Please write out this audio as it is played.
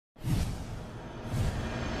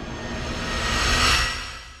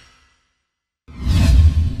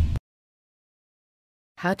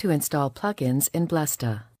How to install plugins in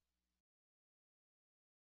Blesta.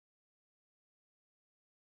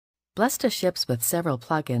 Blesta ships with several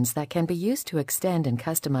plugins that can be used to extend and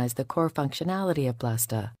customize the core functionality of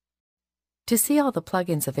Blesta. To see all the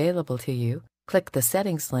plugins available to you, click the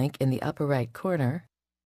Settings link in the upper right corner.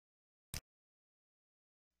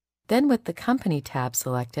 Then with the Company tab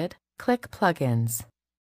selected, click Plugins.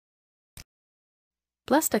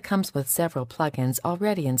 Blesta comes with several plugins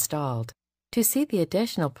already installed. To see the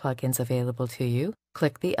additional plugins available to you,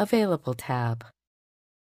 click the Available tab.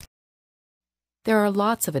 There are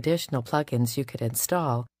lots of additional plugins you could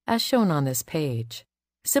install, as shown on this page.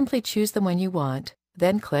 Simply choose the one you want,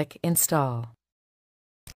 then click Install.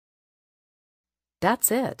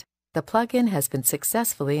 That's it. The plugin has been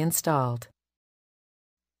successfully installed.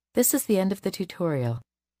 This is the end of the tutorial.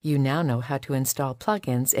 You now know how to install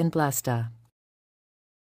plugins in Blesta.